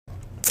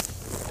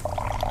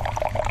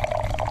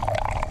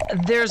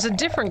There's a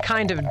different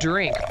kind of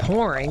drink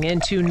pouring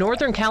into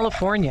Northern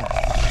California.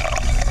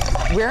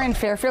 We're in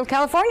Fairfield,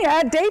 California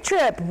at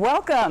Daytrip.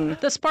 Welcome.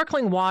 The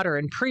sparkling water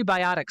and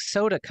prebiotic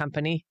soda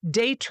company,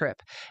 Daytrip,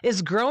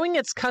 is growing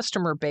its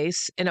customer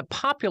base in a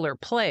popular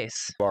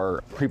place.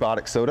 Our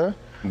prebiotic soda,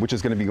 which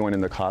is going to be going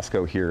into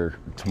Costco here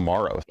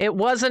tomorrow. It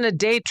wasn't a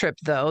Daytrip,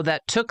 though,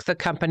 that took the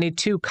company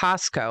to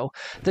Costco.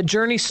 The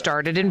journey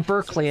started in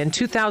Berkeley in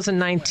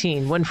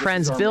 2019 when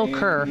friends Bill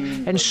Kerr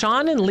and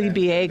Sean and Lee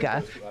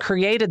Biega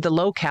created the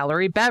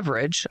low-calorie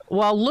beverage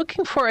while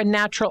looking for a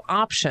natural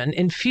option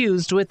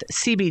infused with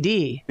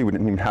CBD. We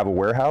didn't even have a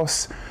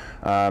warehouse,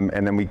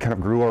 and then we kind of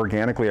grew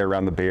organically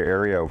around the Bay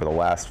Area over the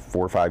last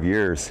 4 or 5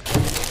 years.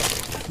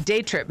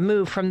 Daytrip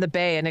moved from the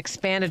Bay and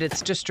expanded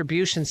its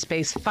distribution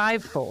space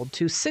fivefold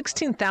to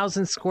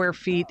 16,000 square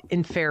feet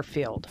in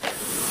Fairfield,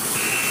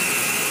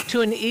 to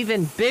an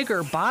even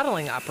bigger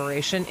bottling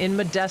operation in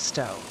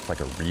Modesto. It's like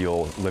a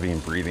real living,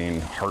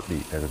 breathing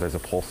heartbeat. There's a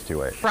pulse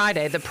to it.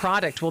 Friday, the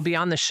product will be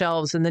on the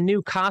shelves in the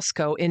new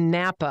Costco in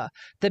Napa.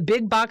 The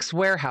Big Box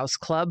Warehouse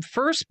Club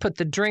first put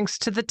the drinks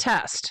to the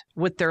test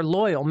with their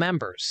loyal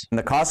members. And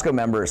the Costco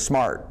member is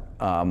smart.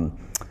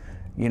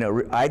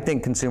 I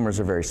think consumers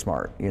are very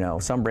smart.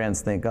 Some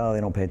brands think, oh, they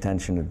don't pay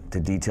attention to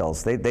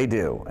details. They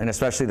do, and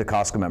especially the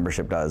Costco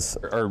membership does.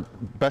 Our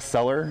best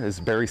seller is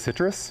berry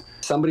citrus.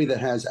 Somebody that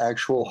has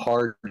actual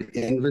hard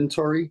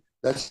inventory,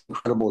 that's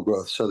incredible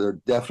growth. So they're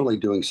definitely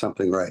doing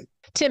something right.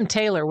 Tim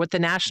Taylor with the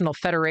National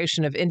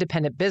Federation of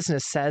Independent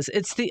Business says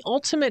it's the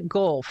ultimate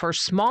goal for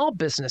small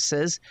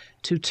businesses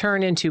to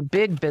turn into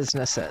big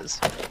businesses.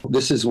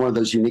 This is one of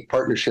those unique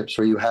partnerships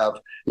where you have,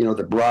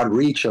 the broad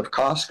reach of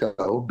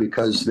Costco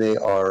because they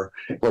are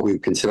what we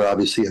consider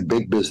obviously a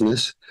big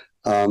business,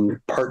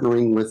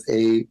 partnering with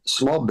a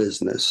small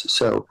business.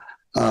 So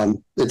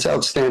it's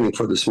outstanding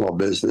for the small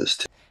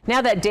business. Now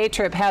that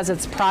Daytrip has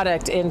its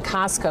product in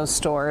Costco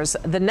stores,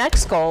 the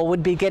next goal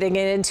would be getting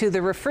it into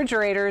the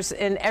refrigerators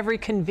in every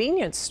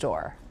convenience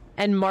store.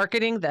 And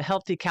marketing the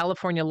healthy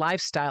California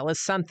lifestyle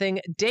is something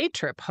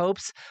Daytrip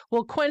hopes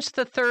will quench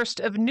the thirst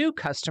of new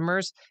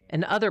customers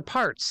in other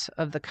parts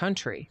of the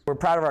country. We're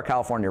proud of our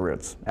California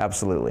roots,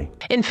 absolutely.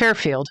 In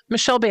Fairfield,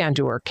 Michelle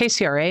Bandur,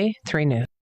 KCRA 3 News.